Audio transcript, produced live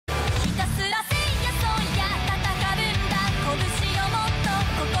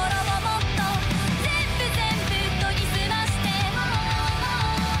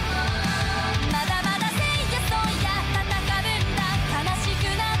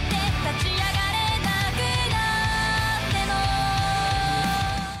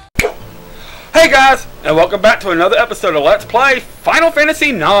Hey guys, and welcome back to another episode of Let's Play Final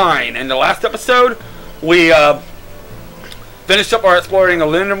Fantasy IX. In the last episode, we finished up our exploring the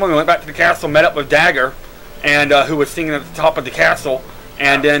Lindrum. We went back to the castle, met up with Dagger, and who was singing at the top of the castle.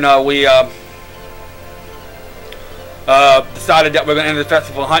 And then we decided that we're going to enter the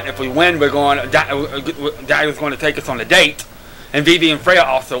festival hunt. If we win, we're going. Dagger's going to take us on a date, and Vivi and Freya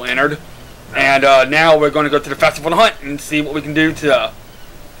also entered. And now we're going to go to the festival hunt and see what we can do to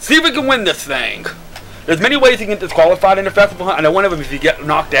see if we can win this thing. There's many ways you can get disqualified in the festival hunt. I know one of them, if you get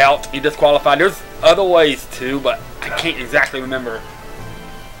knocked out, you're disqualified. There's other ways too, but I can't exactly remember.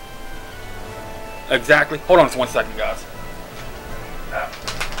 Exactly. Hold on just 1 second, guys.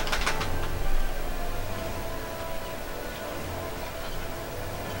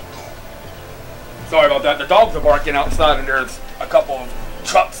 Sorry about that. The dogs are barking outside, and there's a couple of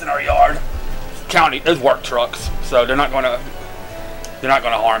trucks in our yard. County, there's work trucks, so they're not going to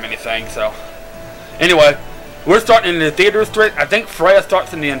harm anything. So anyway, we're starting in the theater district. I think Freya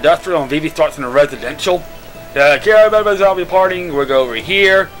starts in the industrial and Vivi starts in the residential. Everybody's all be partying. We'll go over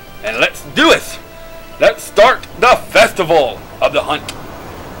here and let's do it. Let's start the festival of the hunt.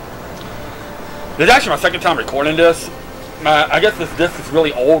 This is actually my second time recording this. I guess this disc is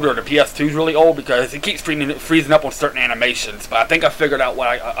really old, or the PS2 is really old, because it keeps freezing up on certain animations. But I think I figured out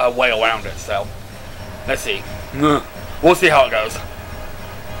a way around it. So let's see. We'll see how it goes.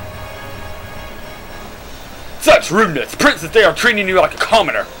 Such rudeness! Princess, they are treating you like a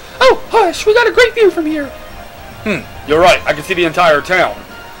commoner. Oh, hush! We got a great view from here. You're right. I can see the entire town.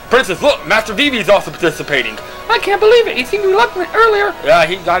 Princess, look! Master Vivi's also participating. I can't believe it. He seemed reluctant earlier. Yeah,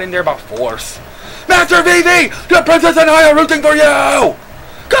 he got in there by force. Master Vivi! The princess and I are rooting for you!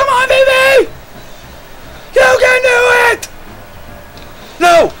 Come on, Vivi! You can do it!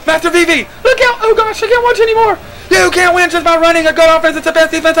 No! Master Vivi! Look out! Oh gosh, I can't watch anymore! You can't win just by running a good offense. It's a best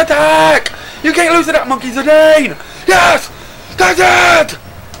defense attack! You can't lose to that monkey Zidane! Yes! That's it!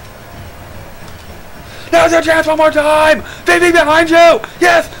 Now's your chance one more time! Vivi behind you!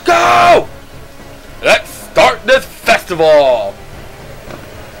 Yes! Go! Let's start this festival!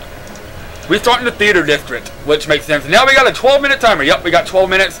 We start in the theater district, which makes sense. Now we got a 12-minute timer. Yep, we got 12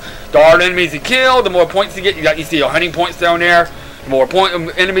 minutes. The harder enemies you kill, the more points you get. You see your hunting points down there. The more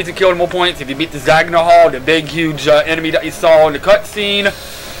enemies you kill, the more points. If you beat the Zagnahal, the big, huge enemy that you saw in the cutscene,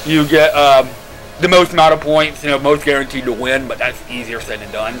 you get the most amount of points. You know, most guaranteed to win, but that's easier said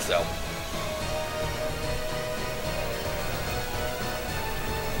than done. So,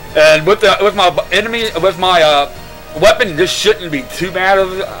 and with my weapon, this shouldn't be too bad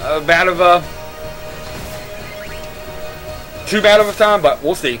of a time, but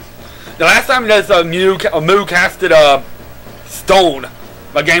we'll see. The last time this Moo casted stone,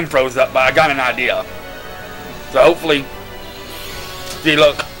 my game froze up, but I got an idea. So hopefully, see,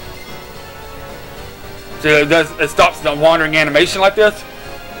 look, see, it stops the wandering animation like this.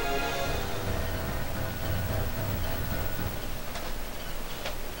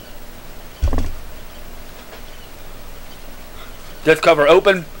 Just cover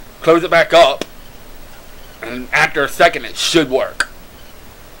open, close it back up, and after a second it should work.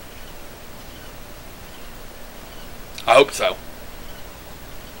 I hope so.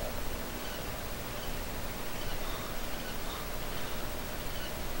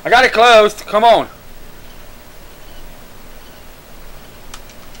 I got it closed. Come on.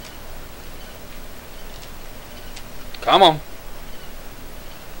 Come on.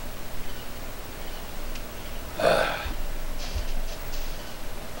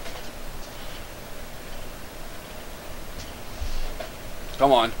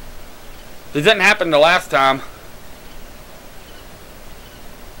 Come on. This didn't happen the last time.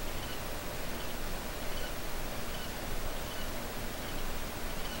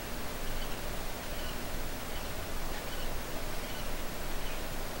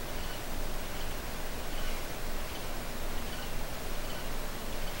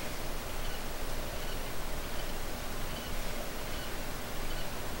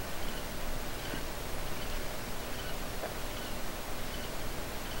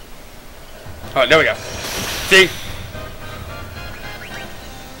 Alright, there we go. See?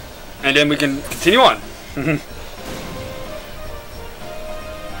 And then we can continue on.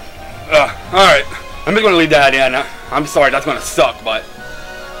 Alright. I'm just going to leave that in. I'm sorry, that's going to suck, but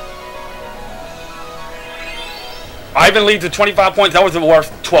Ivan leads with 25 points. That was the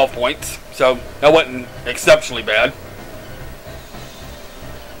worst 12 points. So, that wasn't exceptionally bad.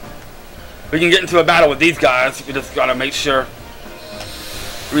 We can get into a battle with these guys. We just got to make sure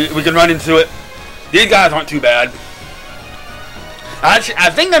we can run into it. These guys aren't too bad. Actually, I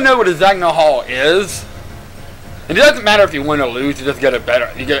think I know what a Zagnahal is. And it doesn't matter if you win or lose. You just get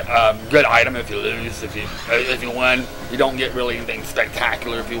you get a good item if you lose. If you win, you don't get really anything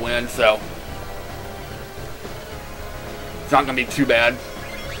spectacular if you win. So it's not gonna be too bad.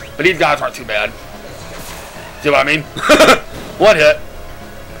 But these guys aren't too bad. See what I mean? One hit.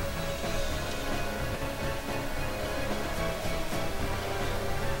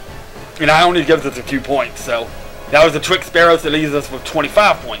 And I only gives us a few points, so that was the Trick Sparrows that leaves us with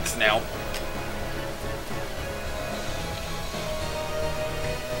 25 points now.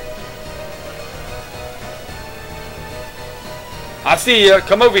 I see you.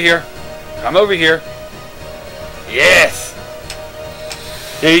 Come over here. Come over here. Yes.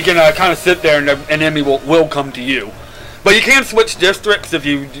 Yeah, you can kind of sit there and an enemy will come to you. But you can switch districts if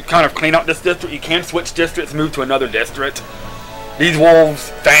you kind of clean out this district. You can switch districts, move to another district. These wolves'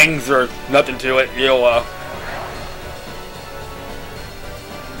 fangs are nothing to it. You'll,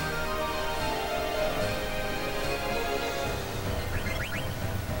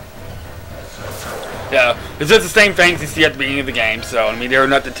 yeah, it's just the same fangs you see at the beginning of the game, so, I mean, there's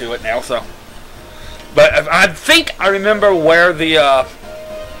nothing to it now, so. But I think I remember where the,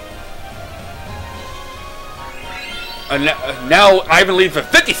 now Ivan leads with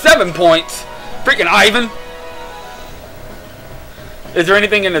 57 points. Freaking Ivan. Is there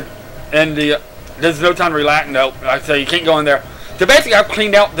anything in the there's no time to relax? No. So you can't go in there. So basically I've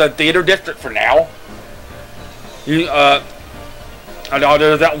cleaned out the theater district for now. You I know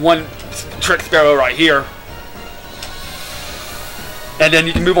there's that one Trick Sparrow right here. And then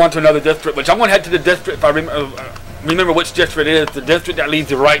you can move on to another district, which I'm going to head to the district if I remember which district it is. The district that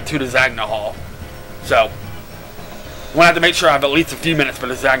leads you right to the Zagna Hall. So I'm going to have to make sure I have at least a few minutes for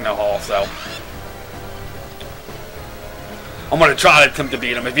the Zagna Hall, so I'm going to try to attempt to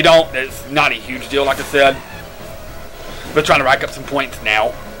beat him. If you don't, it's not a huge deal, like I said. But trying to rack up some points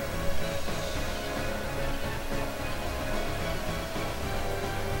now.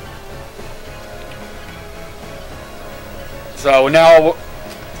 So now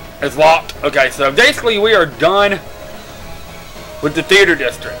it's locked. Okay, so basically we are done with the theater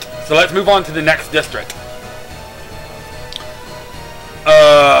district. So let's move on to the next district.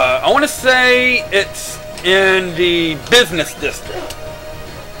 I want to say it's in the business district.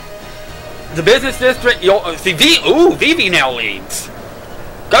 The business district, you'll see Vivi now leads.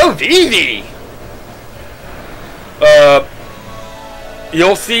 Go Vivi!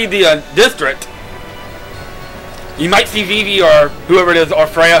 You'll see the district. You might see Vivi or whoever it is, or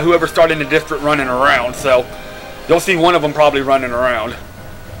Freya, whoever started in the district running around. So you'll see one of them probably running around.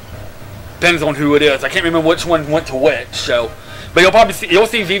 Depends on who it is. I can't remember which one went to which. So, but you'll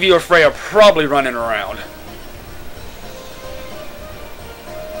see Vivi or Freya probably running around.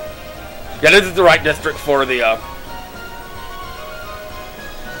 Yeah, this is the right district for the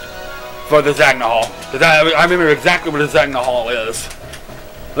Zagna Hall. Because I remember exactly where the Zagna Hall is.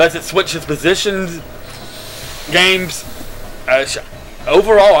 Unless it switches positions, games.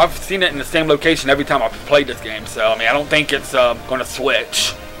 Overall, I've seen it in the same location every time I've played this game. So, I mean, I don't think it's going to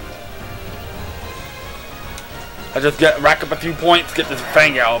switch. I just rack up a few points, get this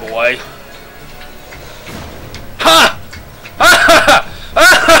fang out of the way. Ha! Ha!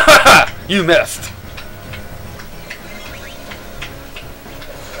 Ha! You missed.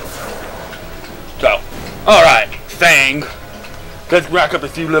 So, all right, fang. Let's rack up a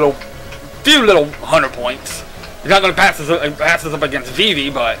few little 100 points. He's not going to pass us up against Vivi,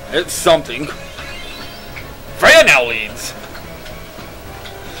 but it's something. Freya now leads.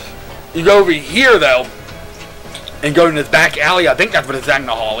 You go over here though, and go in this back alley. I think that's what the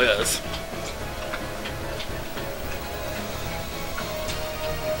Zagna Hall is.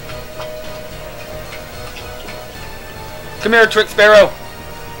 Come here, Trick Sparrow.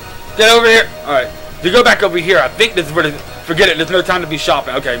 Get over here. Alright. If you go back over here, I think this is where forget it, there's no time to be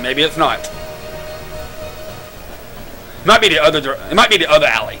shopping. Okay, maybe it's not. It might be the other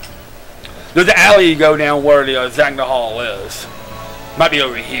alley. There's an alley you go down where the Zagna Hall is. Might be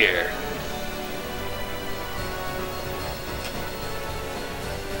over here.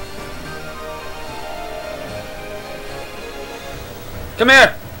 Come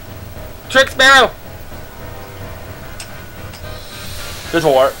here! Trick Sparrow! This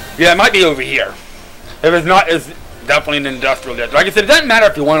will work. Yeah, it might be over here. If it's not, it's definitely an industrial district. Like I said, it doesn't matter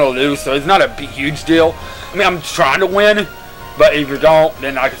if you win or lose, so it's not a huge deal. I mean, I'm trying to win, but if you don't,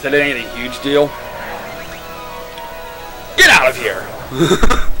 then like I said, it ain't a huge deal. Get out of here!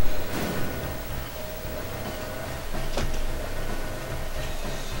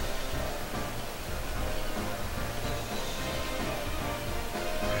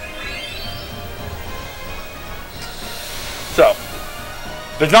 So,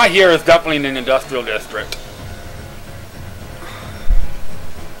 if it's not here, it's definitely in an industrial district.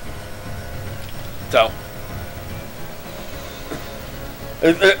 So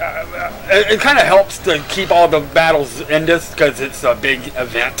it kind of helps to keep all the battles in this because it's a big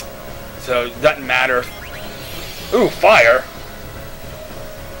event, so it doesn't matter. Ooh, fire!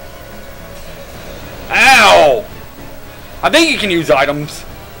 Ow! I think you can use items.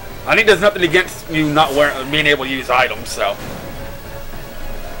 I think there's nothing against you not being able to use items, so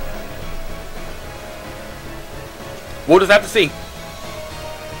we'll just have to see.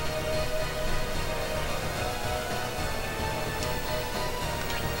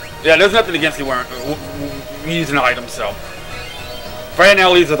 Yeah, there's nothing against you using items, so. Freya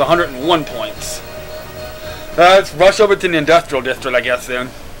now leads with 101 points. Let's rush over to the industrial district, I guess,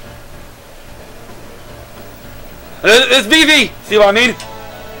 then. It's VV! See what I mean?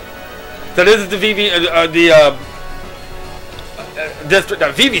 So this is the VV, district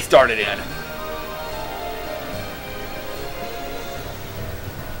that VV started in.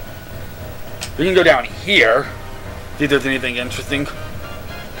 We can go down here, see if there's anything interesting.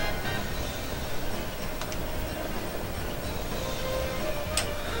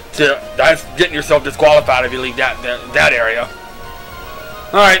 So that's getting yourself disqualified if you leave that area.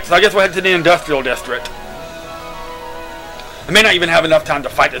 Alright, so I guess we'll head to the industrial district. I may not even have enough time to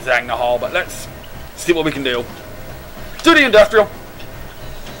fight the Zagna Hall, but let's see what we can do. To the industrial.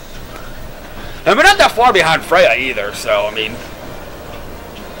 And we're not that far behind Freya either, so I mean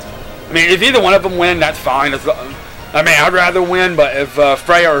if either one of them win, that's fine. I mean, I'd rather win, but if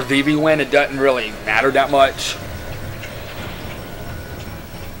Freya or Vivi win, it doesn't really matter that much.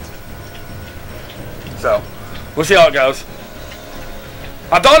 So, we'll see how it goes.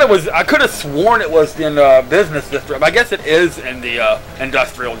 I could have sworn it was in the business district, but I guess it is in the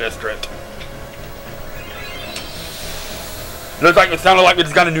industrial district. It sounded like we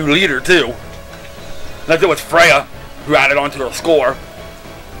just got a new leader, too. Unless it was Freya who added onto her score.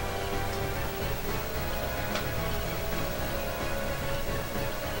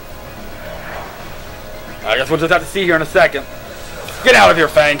 I guess we'll just have to see here in a second. Get out of here,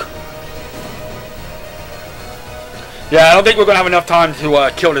 Fang. Yeah, I don't think we're going to have enough time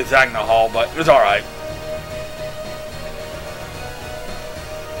to kill the Zagna Hall, but it's alright.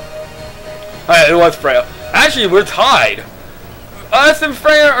 Alright, it was Freya. Actually, we're tied. Us and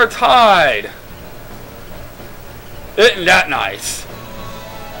Freya are tied. Isn't that nice?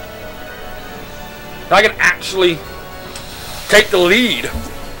 I can actually take the lead.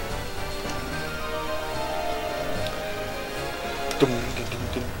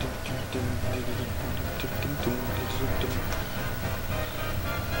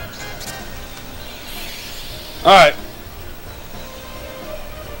 Alright.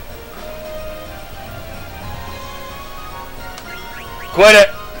 Quit it.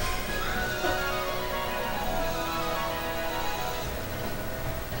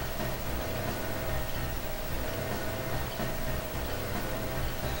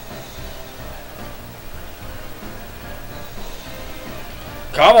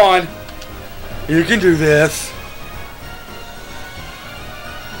 Come on. You can do this.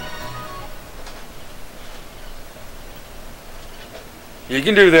 You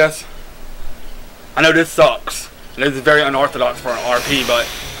can do this. I know this sucks. This is very unorthodox for an RP, but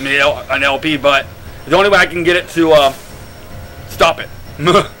I mean an LP, but the only way I can get it to stop it.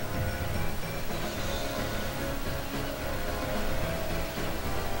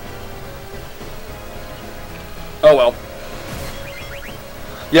 Oh well.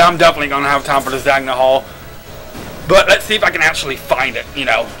 Yeah, I'm definitely gonna have time for the Zagna Hall, but let's see if I can actually find it. You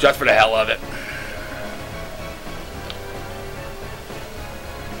know, just for the hell of it.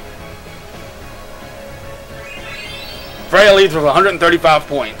 Freya leads with 135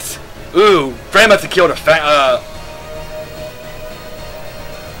 points. Ooh, Freya must have killed a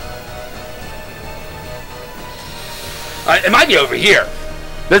it might be over here.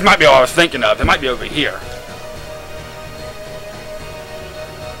 This might be what I was thinking of. It might be over here.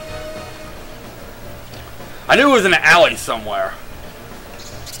 I knew it was in an alley somewhere.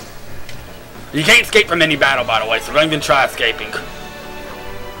 You can't escape from any battle, by the way, so don't even try escaping.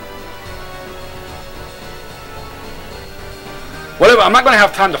 Whatever, I'm not going to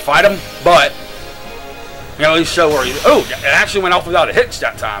have time to fight him, but you know, at least show where he. Oh, it actually went off without a hitch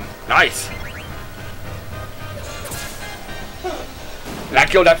that time. Nice. And I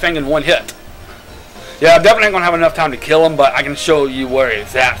killed that thing in one hit. Yeah, I'm definitely going to have enough time to kill him, but I can show you where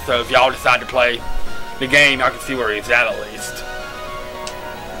he's at. So if y'all decide to play the game, I can see where he's at least.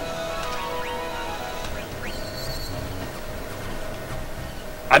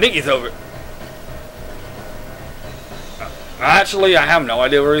 I think he's over. Actually, I have no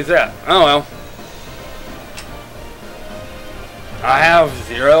idea where he's at. Oh well. I have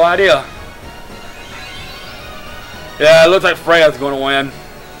zero idea. Yeah, it looks like Freya's going to win.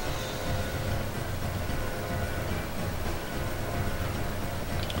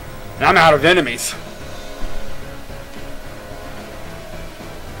 And I'm out of enemies.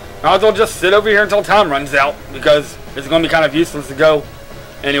 Might as well just sit over here until time runs out, because it's going to be kind of useless to go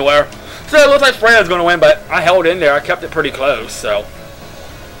anywhere. So it looks like Freya's going to win, but I held in there. I kept it pretty close, so.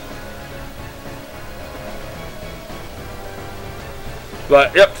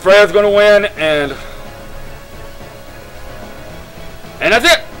 But, yep, Freya's going to win, and that's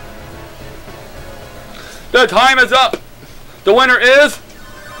it. The time is up. The winner is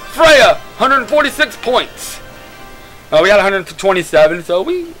Freya, 146 points. We had 127, so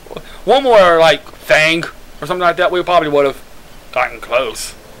one more, like, Fang or something like that, we probably would have gotten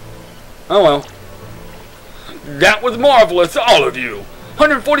close. Oh well. That was marvelous, all of you.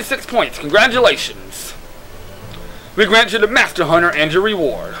 146 points, congratulations. We grant you the Master Hunter and your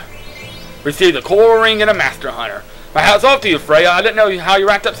reward. Receive the Coral Ring and a Master Hunter. My hat's off to you, Freya. I didn't know how you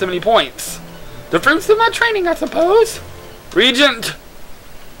racked up so many points. The fruits of my training, I suppose. Regent,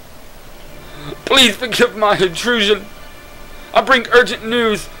 please forgive my intrusion. I bring urgent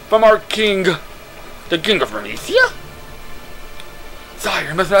news from our king, the King of Vermisia. Sire,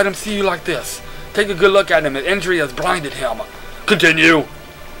 you must let him see you like this. Take a good look at him. His injury has blinded him. Continue.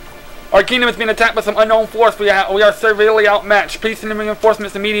 Our kingdom is being attacked by some unknown force. We are severely outmatched. Please send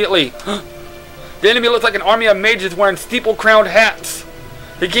reinforcements immediately. The enemy looks like an army of mages wearing steeple-crowned hats.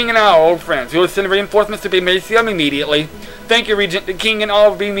 The king and I are old friends. We will send reinforcements to Vermisia immediately. Thank you, Regent. The king and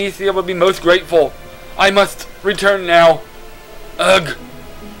all of Vermisia will be most grateful. I must return now. Ugh.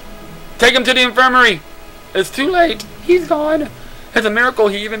 Take him to the infirmary. It's too late. He's gone. It's a miracle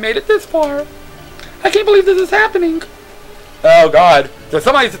he even made it this far. I can't believe this is happening. Oh God. So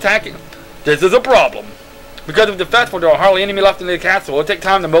somebody's attacking. This is a problem. Because of the festival, there are hardly any left in the castle. It'll take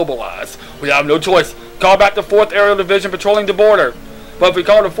time to mobilize. We have no choice. Call back the 4th Aerial Division patrolling the border. But if we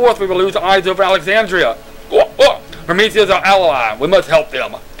call the 4th, we will lose eyes over Alexandria. Vermisia is our ally. We must help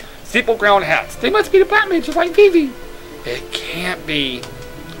them. Steeple-crowned hats. They must be the black mages like Vivi. It can't be.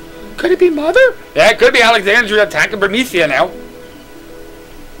 Could it be Mother? Yeah, it could be Alexandria attacking Vermisia now.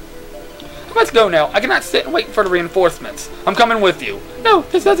 I must go now. I cannot sit and wait for the reinforcements. I'm coming with you. No,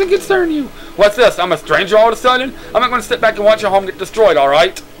 this doesn't concern you. What's this? I'm a stranger all of a sudden? I'm not going to sit back and watch your home get destroyed,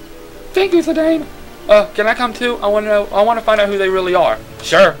 alright? Thank you, Zidane. Can I come too? I want to find out who they really are.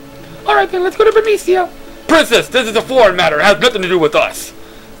 Sure. Alright then, let's go to Vermisia. Princess, this is a foreign matter. It has nothing to do with us.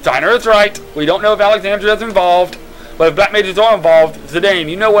 Steiner is right. We don't know if Alexandria is involved. But if black mages are involved, Zidane,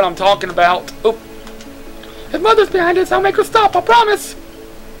 you know what I'm talking about. Oop. If Mother's behind us, I'll make her stop, I promise.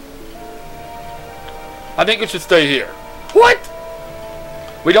 I think you should stay here. What?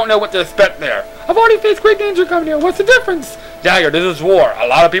 We don't know what to expect there. I've already faced great danger coming here. What's the difference? Dagger, this is war. A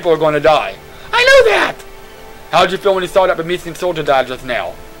lot of people are going to die. I know that! How did you feel when you saw that Vermisian soldier die just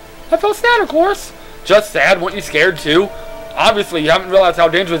now? I felt sad, of course. Just sad? Weren't you scared too? Obviously, you haven't realized how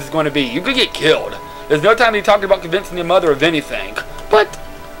dangerous it's going to be. You could get killed. There's no time to be talking about convincing your mother of anything. But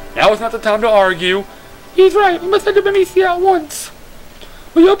now is not the time to argue. He's right. We must head to Vermisia at once.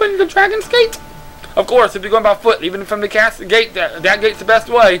 Will you open the Dragon's Gate? Of course, if you're going by foot, even from the castle gate, that gate's the best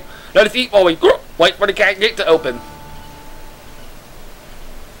way. Let us eat while we wait for the gate to open.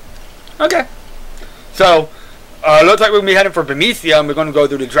 Okay. So, looks like we're going to be heading for Vermisia, and we're going to go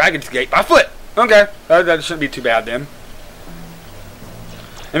through the Dragon's Gate by foot. Okay. That shouldn't be too bad then.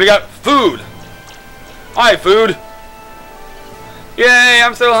 And we got food. Hi, food. Yay,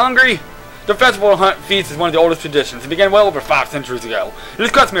 I'm so hungry. The festival hunt feast is one of the oldest traditions. It began well over 5 centuries ago. It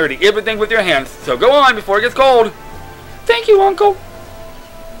is customary to eat everything with your hands, so go on before it gets cold. Thank you, Uncle.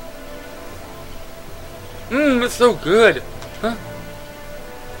 It's so good. Huh?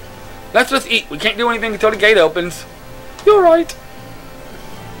 Let's just eat. We can't do anything until the gate opens. You're right.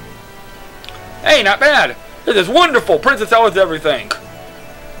 Hey, not bad. This is wonderful. Princess always everything.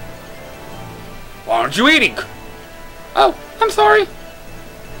 Why aren't you eating? Oh, I'm sorry.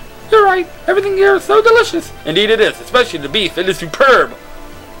 You're right. Everything here is so delicious. Indeed it is. Especially the beef. It is superb.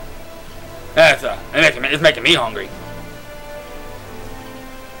 It's making me hungry.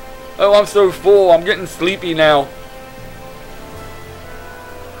 Oh, I'm so full. I'm getting sleepy now.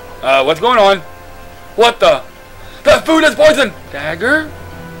 What's going on? What the? That food is poison! Dagger?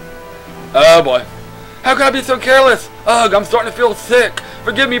 Oh boy. How could I be so careless? Ugh, I'm starting to feel sick.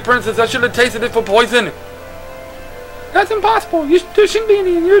 Forgive me, Princess. I should have tasted it for poison. That's impossible. There shouldn't be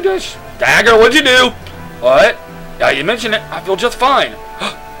any in your dish. Dagger, what'd you do? What? Now you mention it, I feel just fine.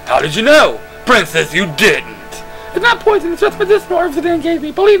 How did you know? Princess, you didn't. It's not poison, it's just medicinal herbs that Zidane gave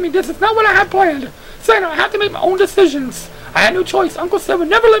me. Believe me, this is not what I had planned. Saying I have to make my own decisions. I had no choice. Uncle Sam would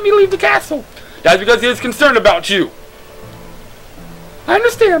never let me leave the castle. That's because he is concerned about you. I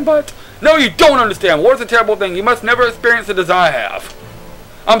understand, but... No, you don't understand. War is a terrible thing. You must never experience it as I have.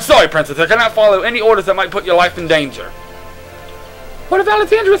 I'm sorry, Princess. I cannot follow any orders that might put your life in danger. What if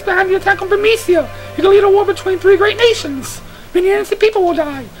Alexandria is behind the attack on Bermesia? It could lead a war between 3 great nations. Many innocent people will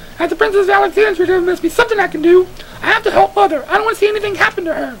die. As the Princess of Alexandria, there must be something I can do. I have to help Mother. I don't want to see anything happen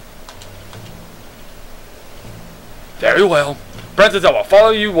to her. Very well. Princess, I will follow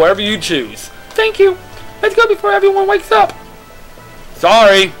you wherever you choose. Thank you. Let's go before everyone wakes up.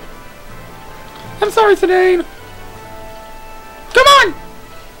 Sorry. I'm sorry, Sedaine. Come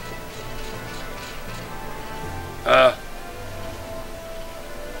on!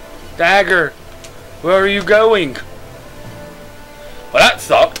 Dagger, where are you going? Well, that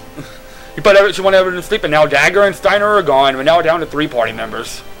sucked. You put everyone to sleep, and now Dagger and Steiner are gone. We're now down to 3 party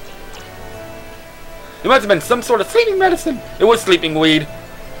members. It must have been some sort of sleeping medicine. It was sleeping weed.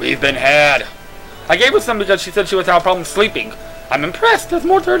 We've been had. I gave her some because she said she was having problems sleeping. I'm impressed. There's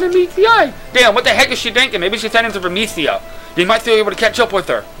more to her than meets the eye. Damn, what the heck is she thinking? Maybe she's heading to Bermesia. You might still be able to catch up with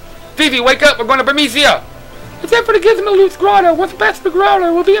her. Vivi, wake up. We're going to Bermesia. Let's head for the Gizmo Loot's grotto. Once we pass the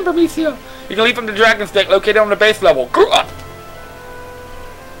grotto, we'll be in Bermesia. You can leave from the Dragon Stick located on the base level.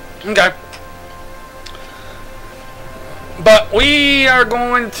 Okay. But we are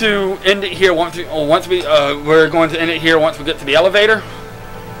going to end it here once we're going to end it here once we get to the elevator.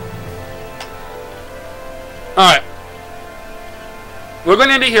 All right. We're going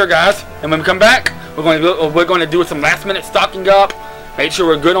to end it here, guys. And when we come back, we're going to do some last minute stocking up. Make sure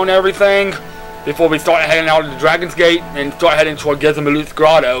we're good on everything before we start heading out of the Dragon's Gate and start heading toward Gizmo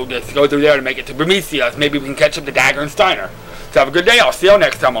Grotto. Just go through there to make it to Bermesia. Maybe we can catch up to Dagger and Steiner. So have a good day. I'll see you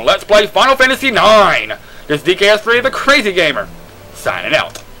next time on Let's Play Final Fantasy IX. This is DKS3, the Crazy Gamer, signing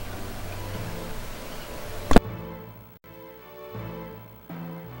out.